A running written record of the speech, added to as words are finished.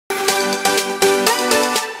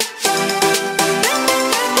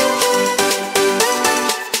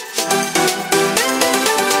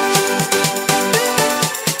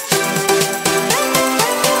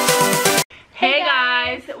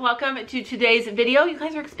welcome to today's video. You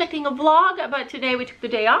guys are expecting a vlog, but today we took the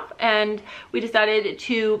day off and we decided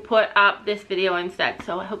to put up this video instead.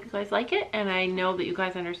 So I hope you guys like it, and I know that you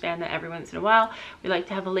guys understand that every once in a while we like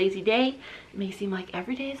to have a lazy day. It may seem like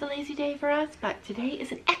every day is a lazy day for us, but today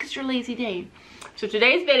is an extra lazy day. So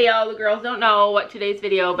today's video, the girls don't know what today's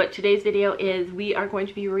video, but today's video is we are going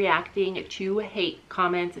to be reacting to hate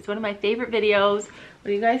comments. It's one of my favorite videos. What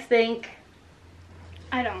do you guys think?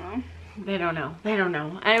 I don't know. They don't know. They don't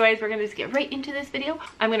know. Anyways, we're gonna just get right into this video.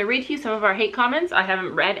 I'm gonna read to you some of our hate comments. I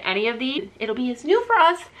haven't read any of these. It'll be as new for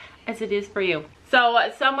us as it is for you.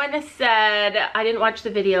 So someone said, I didn't watch the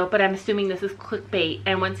video, but I'm assuming this is clickbait.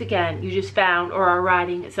 And once again, you just found or are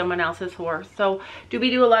riding someone else's horse. So do we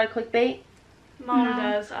do a lot of clickbait? Mom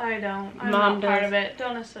does. I don't. I'm not part of it.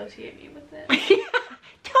 Don't associate me with it.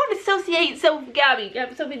 Don't associate. So Gabby,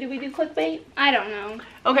 Sophie, do we do clickbait? I don't know.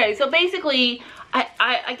 Okay, so basically,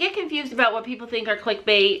 I get confused about what people think are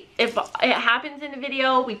clickbait. If it happens in the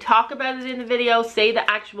video, we talk about it in the video, say the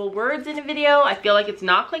actual words in the video, I feel like it's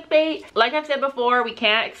not clickbait. Like I've said before, we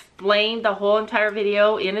can't explain the whole entire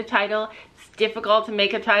video in a title. It's difficult to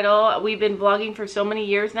make a title. We've been vlogging for so many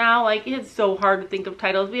years now. Like, it's so hard to think of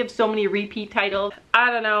titles. We have so many repeat titles. I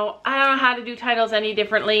don't know how to do titles any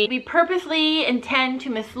differently. We purposely intend to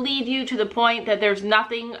mislead you to the point that there's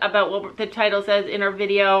nothing about what the title says in our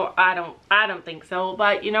video. I don't think so,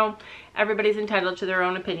 but you know, everybody's entitled to their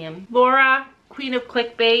own opinion. Laura, queen of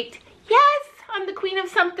clickbait. Yes, I'm the queen of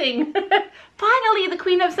something. Finally, the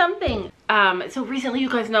queen of something. So recently, you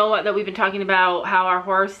guys know that we've been talking about how our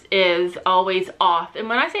horse is always off. And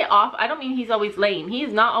when I say off, I don't mean he's always lame. He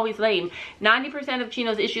is not always lame. 90% of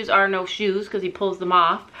Chino's issues are no shoes because he pulls them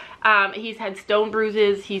off. He's had stone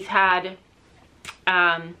bruises. He's had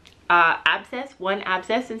one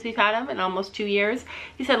abscess since we've had him in almost 2 years.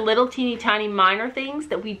 He's had little teeny tiny minor things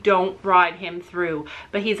that we don't ride him through,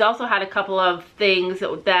 but he's also had a couple of things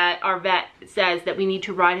that our vet says that we need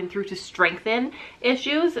to ride him through to strengthen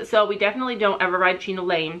issues. So we definitely don't ever ride Chino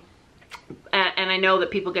lame, and I know that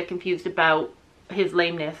people get confused about his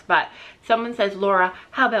lameness, but someone says, Laura,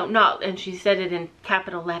 how about not, and she said it in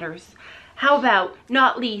capital letters, how about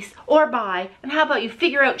not lease or buy, and how about you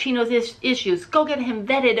figure out Chino's issues? Go get him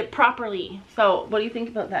vetted properly. So what do you think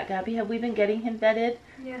about that, Gabby? Have we been getting him vetted?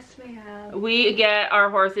 Yes, we have. We get our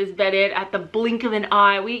horses vetted at the blink of an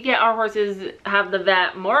eye. We get our horses have the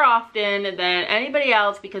vet more often than anybody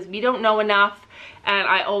else because we don't know enough, and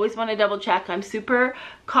I always want to double check. I'm super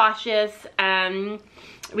cautious, and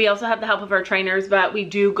we also have the help of our trainers, but we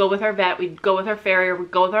do go with our vet, we go with our farrier, we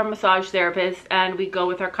go with our massage therapist, and we go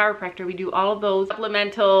with our chiropractor. We do all of those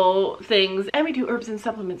supplemental things, and we do herbs and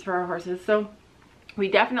supplements for our horses. So we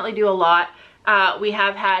definitely do a lot. We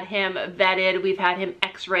have had him vetted. We've had him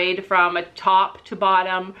x-rayed from a top to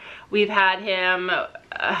bottom. We've had him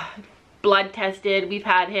blood tested. We've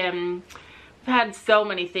had so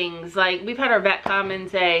many things. Like, we've had our vet come and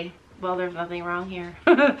say, well, there's nothing wrong here.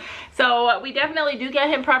 So we definitely do get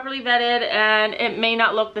him properly vetted, and it may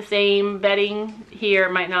not look the same. Vetting here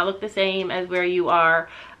might not look the same as where you are.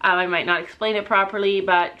 I might not explain it properly,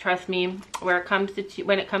 but trust me, when it comes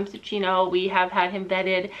to Chino, we have had him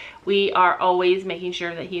vetted. We are always making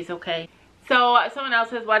sure that he's okay. So someone else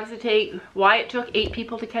says, why it took 8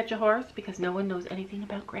 people to catch a horse? Because no one knows anything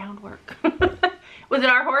about groundwork. Was it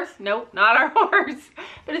our horse? No, not our horse.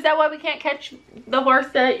 But is that why we can't catch the horse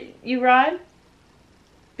that you ride?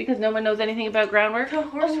 Because no one knows anything about groundwork? The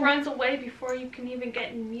horse runs away before you can even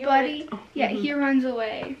get near it. Yeah, he runs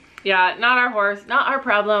away. Yeah, not our horse, not our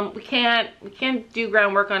problem. We can't do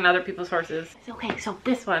groundwork on other people's horses. It's okay. So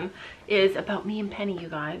this one is about me and Penny, you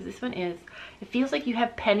guys. This one is, it feels like you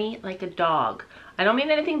have Penny like a dog. I don't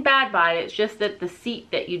mean anything bad by it. It's just that the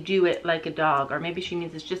seat that you do it like a dog, or maybe she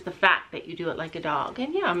means it's just the fact that you do it like a dog.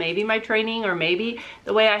 And yeah, maybe my training, or maybe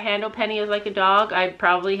the way I handle Penny is like a dog. I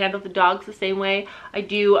probably handle the dogs the same way I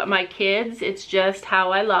do my kids. It's just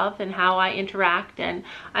how I love and how I interact. And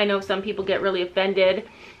I know some people get really offended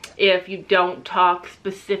if you don't talk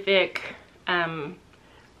specific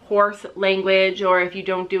horse language, or if you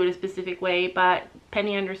don't do it a specific way, but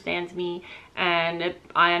Penny understands me and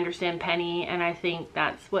I understand Penny, and I think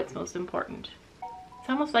that's what's most important. It's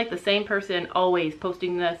almost like the same person always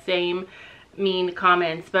posting the same mean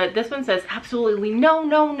comments, but this one says, absolutely no,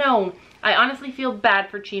 no, no. I honestly feel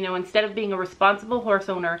bad for Chino. Instead of being a responsible horse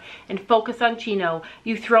owner and focus on Chino,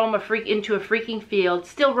 you throw him into a freaking field,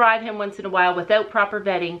 still ride him once in a while without proper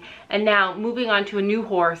vetting, and now moving on to a new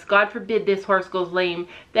horse. God forbid this horse goes lame.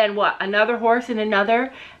 Then what? Another horse and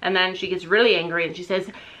another? And then she gets really angry and she says,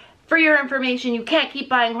 For your information, you can't keep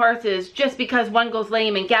buying horses just because one goes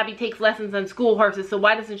lame, and Gabby takes lessons on school horses, so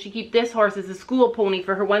why doesn't she keep this horse as a school pony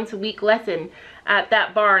for her once-a-week lesson at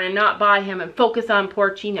that barn and not buy him and focus on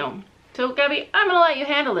poor Chino? So Gabby, I'm gonna let you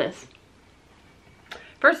handle this.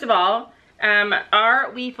 First of all, are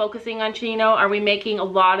we focusing on Chino? Are we making a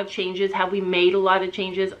lot of changes? Have we made a lot of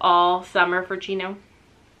changes all summer for Chino?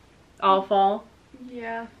 All fall?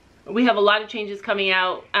 Yeah. We have a lot of changes coming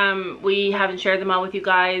out. We haven't shared them all with you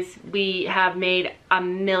guys. We have made a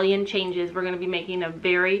million changes. We're going to be making a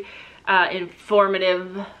very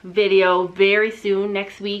informative video very soon,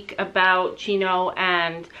 next week, about Chino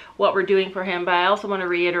and what we're doing for him. But I also want to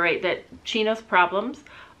reiterate that Chino's problems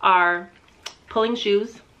are pulling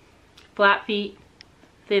shoes, flat feet,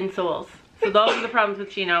 thin soles. So those are the problems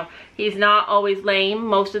with Chino. He's not always lame.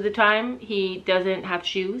 Most of the time he doesn't have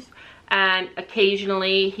shoes. And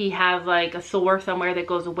occasionally he has like a sore somewhere that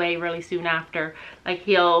goes away really soon after. Like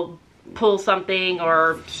he'll pull something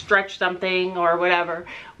or stretch something or whatever.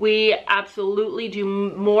 We absolutely do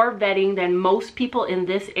more vetting than most people in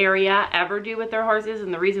this area ever do with their horses.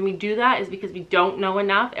 And the reason we do that is because we don't know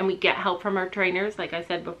enough and we get help from our trainers, like I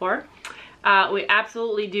said before. We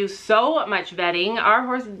absolutely do so much vetting. Our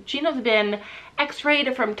horse, Chino's been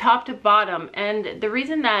x-rayed from top to bottom. And the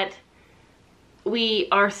reason that we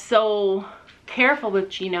are so careful with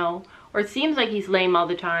Chino, or it seems like he's lame all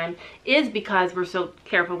the time, is because we're so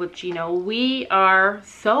careful with Chino. We are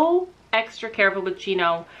so extra careful with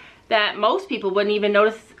Chino that most people wouldn't even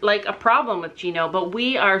notice like a problem with Chino, but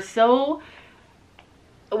we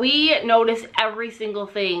notice every single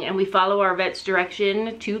thing and we follow our vet's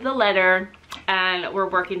direction to the letter, and we're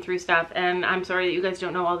working through stuff. And I'm sorry that you guys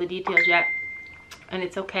don't know all the details yet. And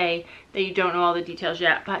it's okay that you don't know all the details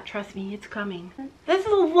yet, but trust me, it's coming. This is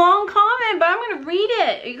a long comment, but I'm gonna read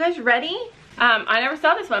it. Are you guys ready? I never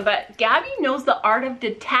saw this one, but Gabby knows the art of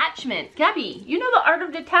detachment. Gabby, you know the art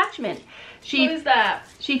of detachment. What is that?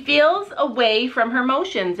 She feels away from her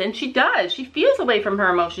emotions, and she does. She feels away from her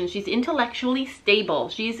emotions. She's intellectually stable.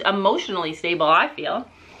 She's emotionally stable, I feel.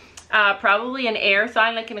 Probably an air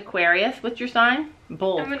sign, like an Aquarius. What's your sign?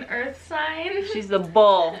 Bull. I'm an earth sign. She's the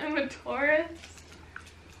bull. I'm a Taurus.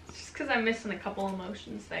 Because I'm missing a couple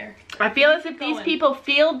emotions there. I feel as if these people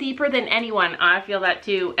feel deeper than anyone. I feel that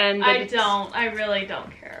too. And I don't. I really don't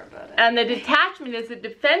care about it. And the detachment is a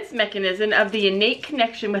defense mechanism of the innate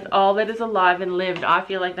connection with all that is alive and lived. I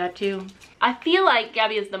feel like that too. I feel like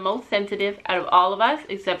Gabby is the most sensitive out of all of us,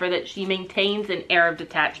 except for that she maintains an air of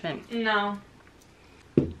detachment. No.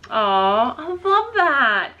 Aw, I love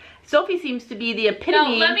that. Sophie seems to be the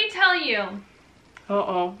epitome. No, let me tell you.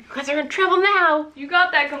 Uh-oh. You guys are in trouble now. You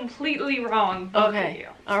got that completely wrong. Okay.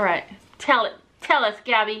 All right. Tell us,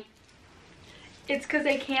 Gabby. It's because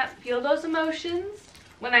I can't feel those emotions.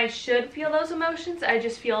 When I should feel those emotions, I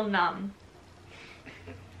just feel numb.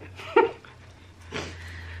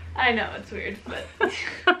 I know, it's weird, but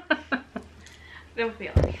I don't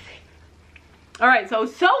feel anything. All right, so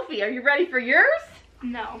Sophie, are you ready for yours?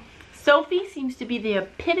 No. Sophie seems to be the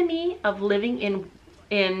epitome of living in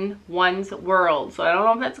one's world. So I don't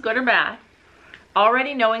know if that's good or bad.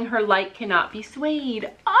 Already knowing her light cannot be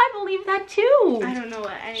swayed. I believe that too. I don't know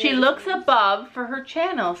what any She looks above for her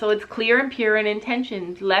channel, so it's clear and pure in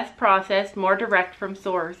intention, less processed, more direct from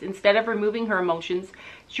source. Instead of removing her emotions,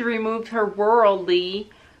 she removes her worldly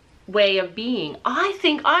way of being. I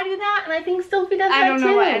think I do that, and I think Sophie does that too. I don't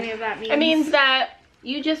know what any of that means. It means that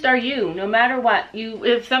you just are you, no matter what.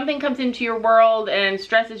 If something comes into your world and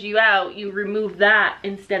stresses you out, you remove that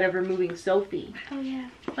instead of removing Sophie. Oh yeah.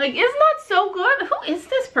 Like, isn't that so good? Who is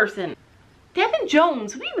this person? Devin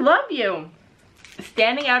Jones, we love you.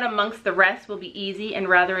 Standing out amongst the rest will be easy and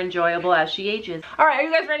rather enjoyable as she ages. All right, are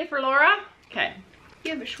you guys ready for Laura? Okay.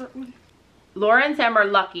 You have a short one. Laura and Sam are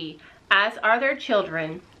lucky, as are their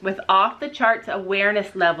children, with off-the-charts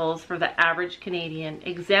awareness levels for the average Canadian.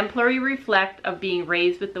 Exemplary reflect of being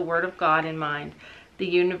raised with the Word of God in mind. The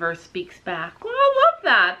universe speaks back. Well, I love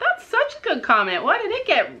that. That's such a good comment. Why did it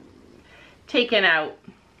get taken out?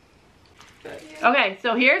 Okay,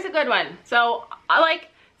 so here's a good one. So,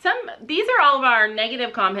 these are all of our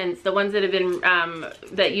negative comments, the ones that have been,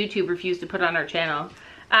 that YouTube refused to put on our channel.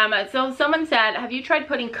 So someone said, have you tried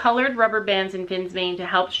putting colored rubber bands in Finn's mane to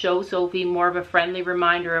help show Sophie more of a friendly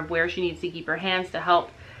reminder of where she needs to keep her hands to help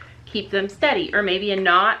keep them steady? Or maybe a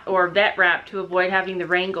knot or vet wrap to avoid having the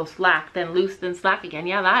rein go slack, then loose, then slack again.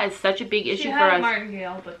 Yeah, that is such a big issue for us. She had a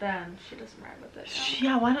martingale, but then she doesn't ride with it now.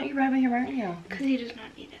 Yeah, why don't you ride with your martingale? Because he does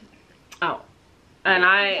not need it. Oh. And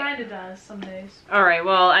he kind of does some days. All right,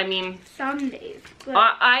 well, I mean, some days. But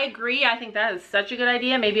I agree. I think that is such a good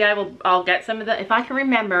idea. Maybe I'll get some of that. If I can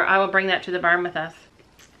remember, I will bring that to the barn with us.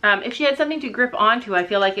 If she had something to grip onto, I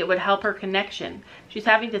feel like it would help her connection. She's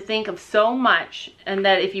having to think of so much, and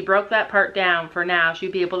that if you broke that part down for now,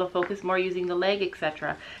 she'd be able to focus more using the leg,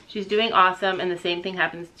 etc. She's doing awesome, and the same thing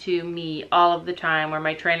happens to me all of the time, where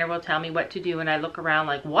my trainer will tell me what to do, and I look around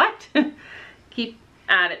like, what? Keep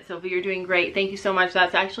at it, Sophie. You're doing great. Thank you so much.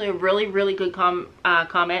 That's actually a really, really good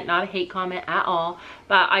comment, not a hate comment at all.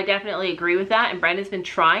 But I definitely agree with that, and Brenda's been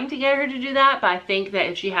trying to get her to do that, but I think that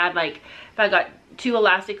if she had, like, if I got 2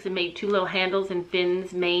 elastics and made 2 little handles in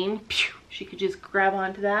Finn's mane, she could just grab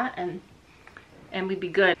onto that and we'd be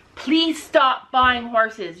good. Please stop buying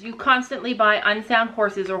horses. You constantly buy unsound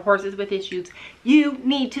horses or horses with issues. You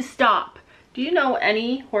need to stop. Do you know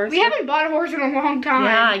any horses? We haven't bought a horse in a long time.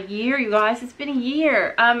 Yeah, a year, you guys. It's been a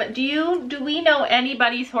year. Do we know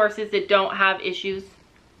anybody's horses that don't have issues?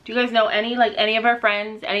 Do you guys know any, like any of our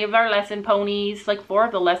friends, any of our lesson ponies? Like 4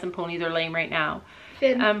 of the lesson ponies are lame right now.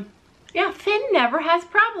 Finn. Yeah, Finn never has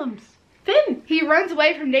problems. Finn. He runs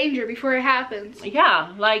away from danger before it happens.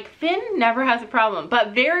 Yeah, like Finn never has a problem. But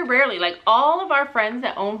very rarely, like all of our friends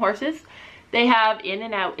that own horses, they have in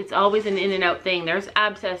and out. It's always an in and out thing. There's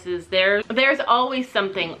abscesses. There's always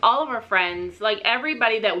something. All of our friends, like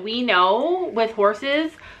everybody that we know with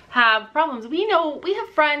horses, have problems. We have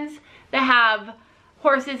friends that have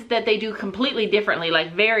horses that they do completely differently,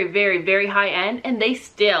 like very, very, very high end, and they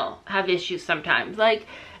still have issues sometimes. Like,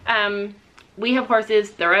 we have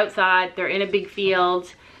horses, they're outside, they're in a big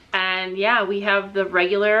field, and yeah, we have the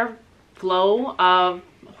regular flow of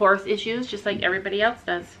horse issues just like everybody else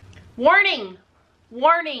does. Warning!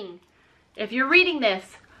 Warning! If you're reading this,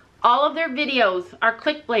 all of their videos are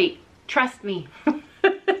clickbait. Trust me.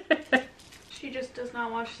 She just does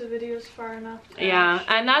not watch the videos far enough. Yeah,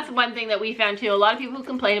 and that's one thing that we found too. A lot of people who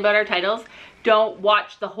complain about our titles don't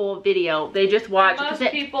watch the whole video. They just watch. Most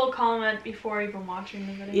people comment before even watching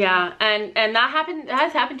the video. Yeah, and that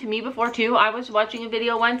has happened to me before too. I was watching a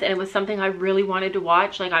video once and it was something I really wanted to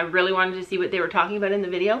watch. Like I really wanted to see what they were talking about in the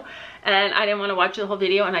video, and I didn't want to watch the whole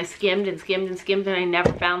video, and I skimmed and skimmed and skimmed, and I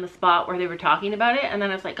never found the spot where they were talking about it. And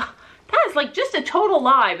then I was like, oh, that is like just a total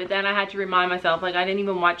lie. But then I had to remind myself, like I didn't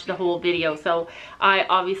even watch the whole video, so I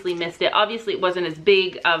obviously missed it. Obviously it wasn't as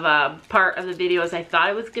big of a part of the video as I thought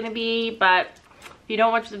it was going to be, but if you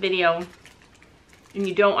don't watch the video and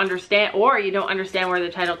you don't understand, or you don't understand where the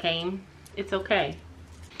title came, it's okay.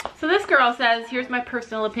 So this girl says, here's my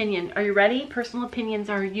personal opinion. Are you ready? Personal opinions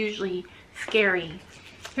are usually scary.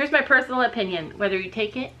 Here's my personal opinion. Whether you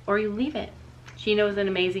take it or you leave it, Chino is an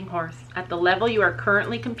amazing horse. At the level you are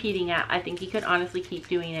currently competing at, I think he could honestly keep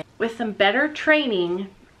doing it. With some better training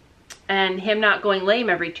and him not going lame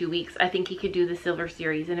every 2 weeks, I think he could do the Silver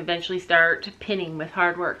Series and eventually start pinning with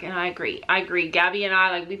hard work. And I agree. I agree. Gabby and I,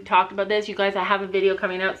 like we've talked about this. You guys, I have a video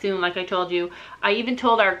coming out soon, like I told you. I even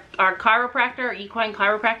told our chiropractor, our equine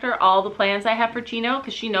chiropractor, all the plans I have for Chino,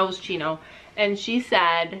 because she knows Chino. And she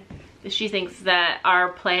said that she thinks that our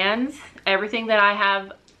plans, everything that I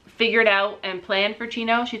have figured out and planned for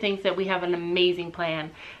Chino, she thinks that we have an amazing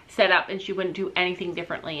plan set up, and she wouldn't do anything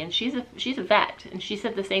differently. And she's a vet, and she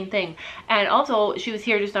said the same thing. And also, she was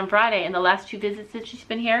here just on Friday, and the last 2 visits that she's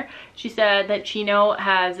been here, she said that Chino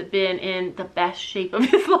has been in the best shape of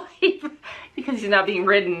his life because he's not being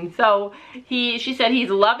ridden. So she said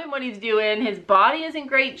he's loving what he's doing. His body is in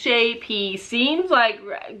great shape. He seems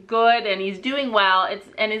like good, and he's doing well.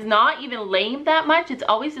 And is not even lame that much. It's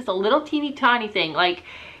always just a little teeny tiny thing, like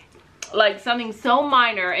something so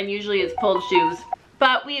minor, and usually it's pulled shoes.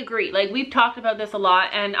 But we agree, like we've talked about this a lot,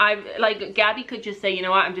 and like Gabby could just say, you know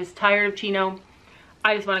what, I'm just tired of Chino.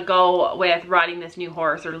 I just want to go with riding this new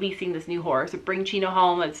horse or leasing this new horse, or bring Chino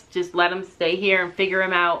home. Let's just let him stay here and figure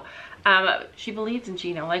him out. She believes in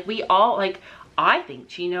Chino. Like we all, like I think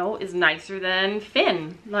Chino is nicer than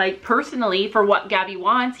Finn. Like personally, for what Gabby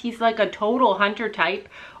wants, he's like a total hunter type,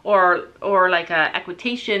 or like a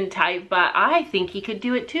equitation type, but I think he could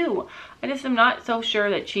do it too. I just am not so sure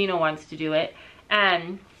that Chino wants to do it.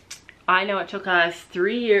 And I know it took us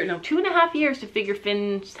 2.5 years to figure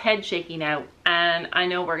Finn's head shaking out, and I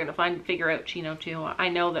know we're gonna figure out Chino too. I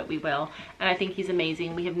know that we will, and I think he's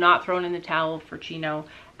amazing. We have not thrown in the towel for Chino,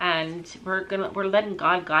 and we're letting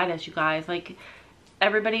God guide us, you guys. Like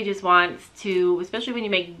everybody just wants to, especially when you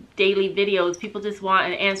make daily videos, people just want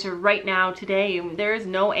an answer right now, today. There is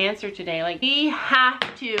no answer today. Like we have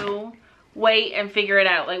to wait and figure it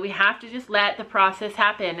out. Like we have to just let the process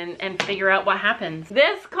happen and figure out what happens.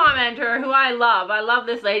 This commenter, who I love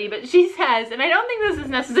this lady, but she says, and I don't think this is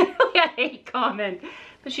necessarily a hate comment,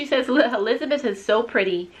 but she says Elizabeth is so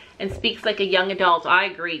pretty and speaks like a young adult. I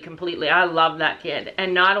agree completely. I love that kid,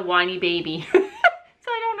 and not a whiny baby. So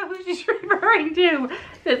I don't know who she's referring to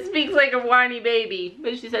that speaks like a whiny baby.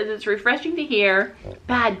 But she says it's refreshing to hear.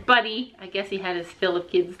 Bad buddy. I guess he had his fill of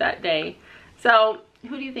kids that day. So,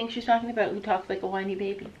 who do you think she's talking about who talks like a whiny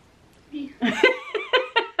baby? Me.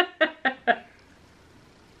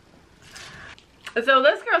 So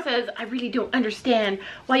this girl says, I really don't understand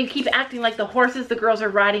why you keep acting like the horses the girls are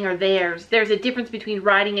riding are theirs. There's a difference between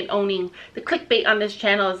riding and owning. The clickbait on this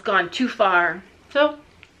channel has gone too far. So,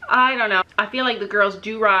 I don't know. I feel like the girls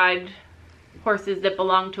do ride horses that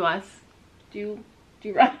belong to us. Do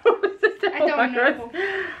you ride horses that belong to us?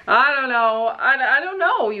 I don't know. I don't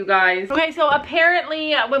know, you guys. Okay, so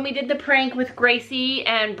apparently when we did the prank with Gracie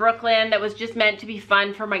and Brooklyn that was just meant to be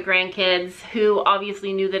fun for my grandkids, who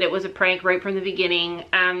obviously knew that it was a prank right from the beginning,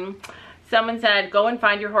 someone said, go and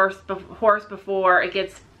find your horse before it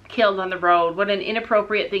gets killed on the road. What an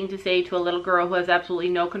inappropriate thing to say to a little girl who has absolutely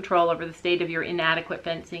no control over the state of your inadequate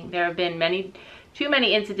fencing. There have been too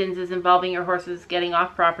many incidences involving your horses getting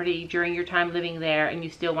off property during your time living there, and you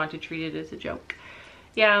still want to treat it as a joke.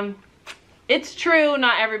 Yeah, it's true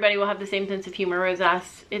not everybody will have the same sense of humor as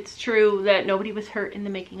us. It's true that nobody was hurt in the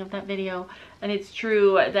making of that video, and it's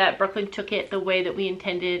true that Brooklyn took it the way that we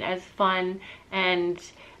intended, as fun and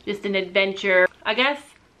just an adventure. I guess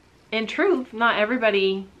in truth, not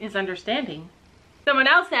everybody is understanding. Someone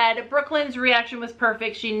else said Brooklyn's reaction was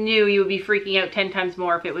perfect. She knew you would be freaking out 10 times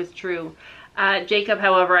more if it was true. Jacob,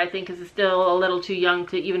 however, I think is still a little too young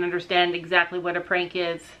to even understand exactly what a prank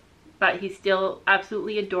is. But he's still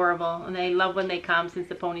absolutely adorable, and I love when they come since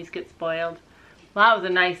the ponies get spoiled. Well, that was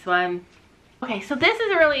a nice one. Okay, so this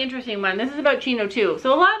is a really interesting one. This is about Chino too.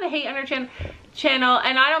 So a lot of the hate on our channel,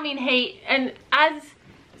 and I don't mean hate,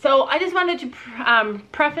 so I just wanted to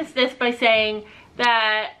preface this by saying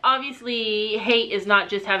that obviously hate is not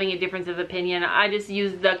just having a difference of opinion. I just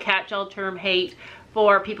use the catch-all term hate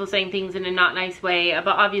for people saying things in a not nice way,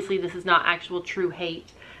 but obviously this is not actual true hate.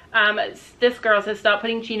 This girl says, stop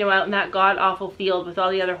putting Chino out in that god-awful field with all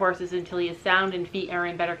the other horses until he is sound and feet are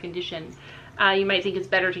in better condition. You might think it's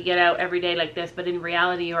better to get out every day like this, but in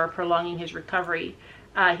reality you are prolonging his recovery.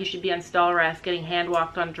 He should be on stall rest, getting hand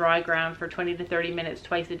walked on dry ground for 20 to 30 minutes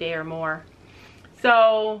twice a day or more.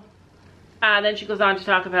 So then she goes on to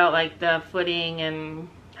talk about like the footing and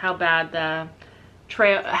how bad the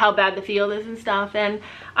field is and stuff. And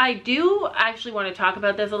I do actually want to talk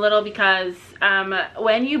about this a little because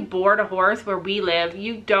when you board a horse where we live,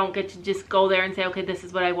 you don't get to just go there and say, okay, this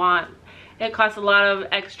is what I want. It costs a lot of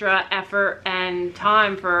extra effort and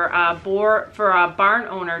time for a barn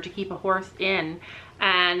owner to keep a horse in,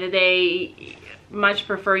 and they much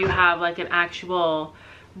prefer you have like an actual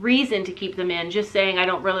reason to keep them in. Just saying I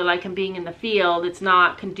don't really like him being in the field, it's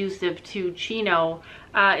not conducive to Chino,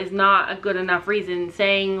 is not a good enough reason.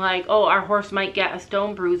 Saying like, oh, our horse might get a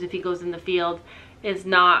stone bruise if he goes in the field, is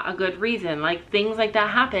not a good reason. Like, things like that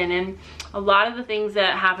happen, and a lot of the things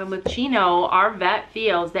that happen with Chino, our vet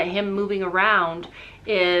feels that him moving around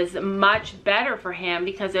is much better for him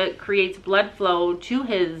because it creates blood flow to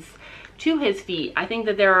his feet. I think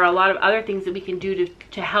that there are a lot of other things that we can do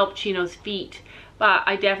to help Chino's feet, but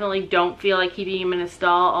I definitely don't feel like keeping him in a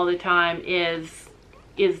stall all the time is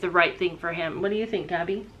the right thing for him. What do you think,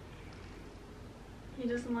 Gabby? He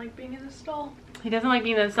doesn't like being in a stall. He doesn't like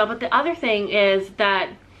being in a stall, but the other thing is that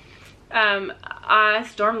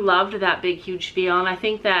Storm loved that big huge spiel, and I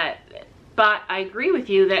think that, but I agree with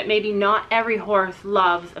you that maybe not every horse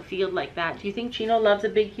loves a field like that. Do you think Chino loves a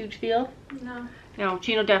big huge field? No. No,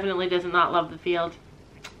 Chino definitely does not love the field.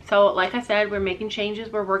 So like I said, we're making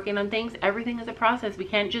changes, we're working on things. Everything is a process. We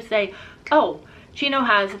can't just say, oh, Chino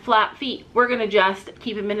has flat feet, we're gonna just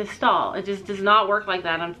keep him in a stall. It just does not work like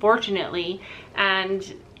that, unfortunately. And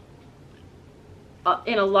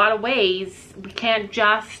in a lot of ways,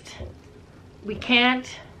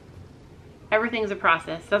 everything's a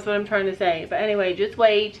process. That's what I'm trying to say. But anyway, just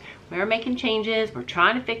wait. We're making changes, we're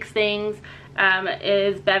trying to fix things. It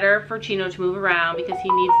is better for Chino to move around because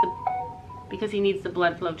he needs the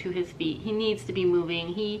blood flow to his feet. He needs to be moving.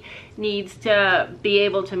 He needs to be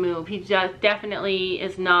able to move. He just definitely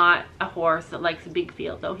is not a horse that likes a big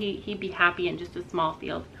field, though. He'd be happy in just a small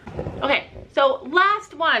field. Okay, so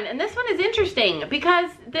last one, and this one is interesting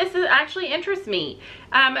because this actually interests me.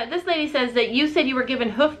 This lady says that you said you were given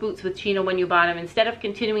hoof boots with Chino when you bought him. Instead of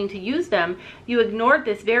continuing to use them, you ignored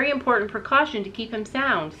this very important precaution to keep him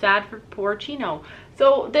sound. Sad for poor Chino.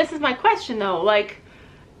 So this is my question though, like,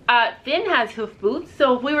 Finn has hoof boots,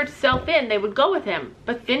 so if we were to sell Finn, they would go with him.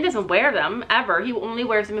 But Finn doesn't wear them ever. He only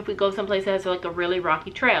wears them if we go someplace that has like a really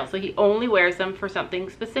rocky trail. So he only wears them for something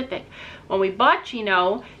specific. When we bought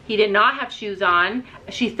Chino, he did not have shoes on.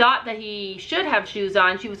 She thought that he should have shoes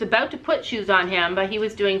on. She was about to put shoes on him, but he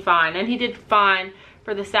was doing fine. And he did fine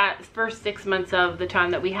for the first 6 months of the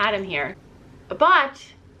time that we had him here. But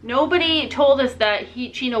nobody told us that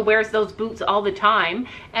Chino wears those boots all the time.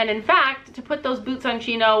 And in fact, to put those boots on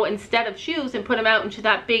Chino instead of shoes and put him out into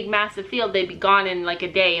that big massive field, they'd be gone in like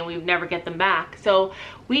a day and we would never get them back. So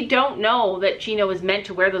we don't know that Chino is meant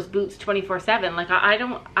to wear those boots 24/7. Like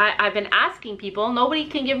I've been asking people, nobody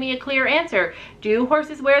can give me a clear answer. Do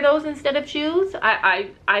horses wear those instead of shoes? I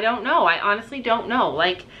don't know. I honestly don't know.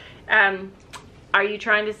 Like, are you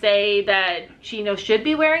trying to say that Chino should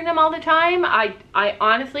be wearing them all the time? I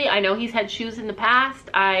honestly, I know he's had shoes in the past.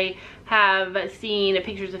 I have seen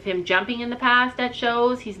pictures of him jumping in the past at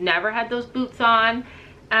shows. He's never had those boots on.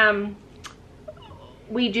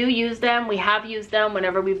 We do use them. We have used them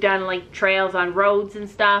whenever we've done like trails on roads and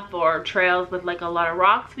stuff, or trails with like a lot of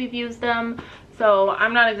rocks, we've used them. So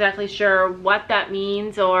I'm not exactly sure what that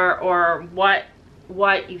means, or what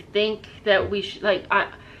you think that we should, like,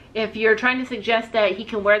 if you're trying to suggest that he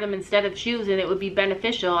can wear them instead of shoes and it would be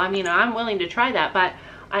beneficial, I mean, I'm willing to try that. But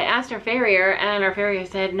I asked our farrier, and our farrier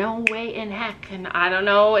said, no way in heck. And I don't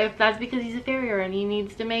know if that's because he's a farrier and he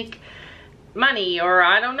needs to make money, or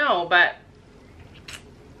I don't know, but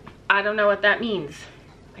I don't know what that means.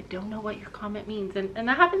 I don't know what your comment means. And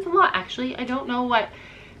that happens a lot, actually. I don't know what,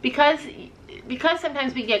 because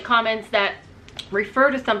sometimes we get comments that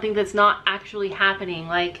refer to something that's not actually happening.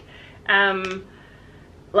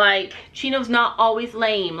 Like Chino's not always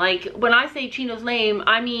lame. Like when I say Chino's lame,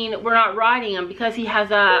 I mean we're not riding him because he has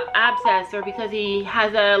a abscess, or because he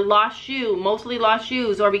has a lost shoe, mostly lost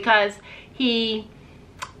shoes, or because he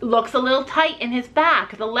looks a little tight in his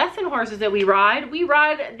back. The lesson horses that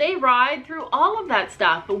they ride through all of that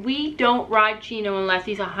stuff. But we don't ride Chino unless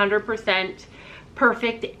he's 100%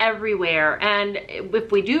 perfect everywhere. And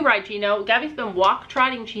if we do ride Chino, Gabby's been walk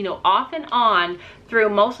trotting Chino off and on through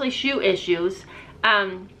mostly shoe issues,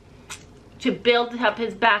 to build up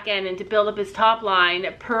his back end and to build up his top line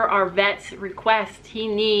per our vet's request. He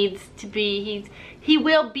needs to be, he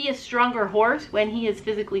will be a stronger horse when he is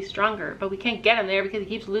physically stronger, but we can't get him there because he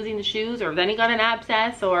keeps losing the shoes, or then he got an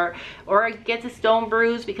abscess, or gets a stone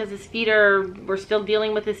bruise because his feet we're still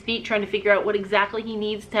dealing with his feet, trying to figure out what exactly he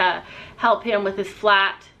needs to help him with his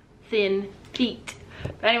flat, thin feet.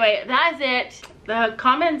 But anyway, that is it. The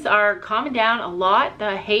comments are calming down a lot.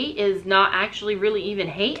 The hate is not actually really even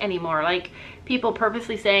hate anymore. Like people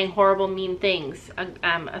purposely saying horrible, mean things,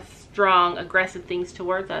 strong, aggressive things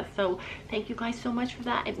towards us. So thank you guys so much for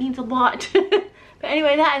that. It means a lot. But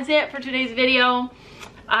anyway, that is it for today's video.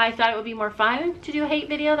 I thought it would be more fun to do a hate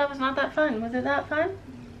video. That was not that fun. Was it that fun?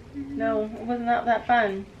 No, it was not that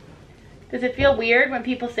fun. Does it feel weird when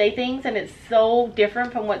people say things and it's so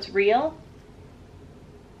different from what's real?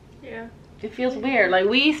 Yeah. It feels weird. Like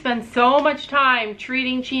we spend so much time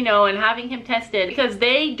treating Chino and having him tested because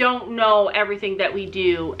they don't know everything that we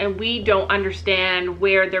do, and we don't understand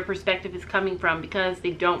where their perspective is coming from because they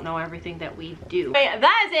don't know everything that we do. Okay,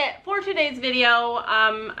 that is it for today's video.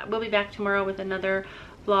 We'll be back tomorrow with another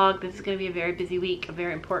vlog. This is going to be a very busy week, a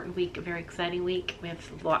very important week, a very exciting week. We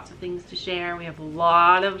have lots of things to share. We have a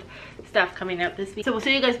lot of stuff coming out this week. So we'll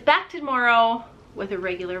see you guys back tomorrow with a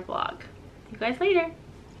regular vlog. See you guys later.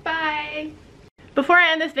 Bye. Before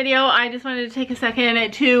I end this video, I just wanted to take a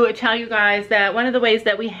second to tell you guys that one of the ways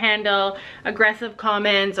that we handle aggressive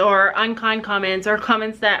comments or unkind comments, or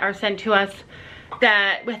comments that are sent to us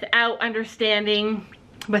that without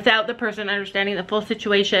the person understanding the full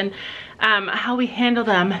situation, how we handle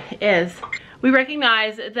them is we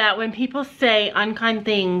recognize that when people say unkind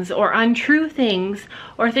things or untrue things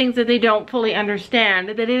or things that they don't fully understand,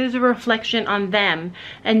 that it is a reflection on them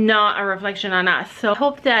and not a reflection on us. So I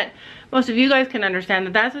hope that most of you guys can understand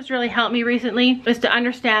that. That's what's really helped me recently, is to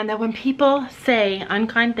understand that when people say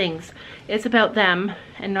unkind things, it's about them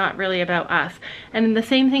and not really about us. And the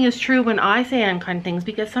same thing is true when I say unkind things,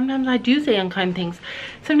 because sometimes I do say unkind things.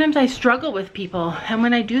 Sometimes I struggle with people, and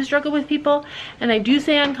when I do struggle with people and I do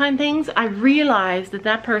say unkind things, I realize that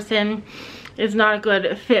that person is not a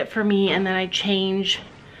good fit for me, and then I change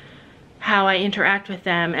how I interact with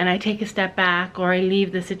them, and I take a step back, or I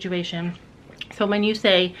leave the situation. So when you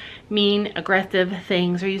say mean, aggressive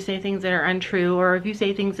things, or you say things that are untrue, or if you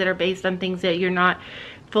say things that are based on things that you're not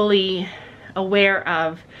fully aware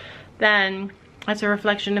of, then That's a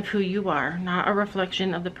reflection of who you are, not a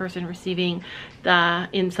reflection of the person receiving the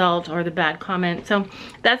insult or the bad comment. So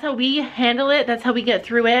that's how we handle it. That's how we get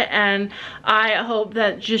through it. And I hope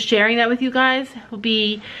that just sharing that with you guys will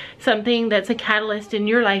be something that's a catalyst in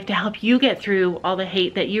your life to help you get through all the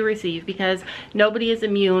hate that you receive, because nobody is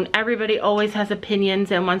immune. Everybody always has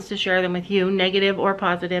opinions and wants to share them with you, negative or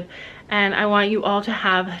positive. And I want you all to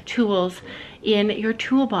have tools in your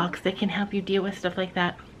toolbox that can help you deal with stuff like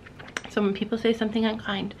that. So when people say something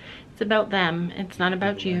unkind, it's about them. It's not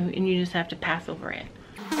about you, and you just have to pass over it.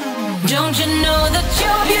 Don't you know that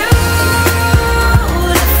you're beautiful?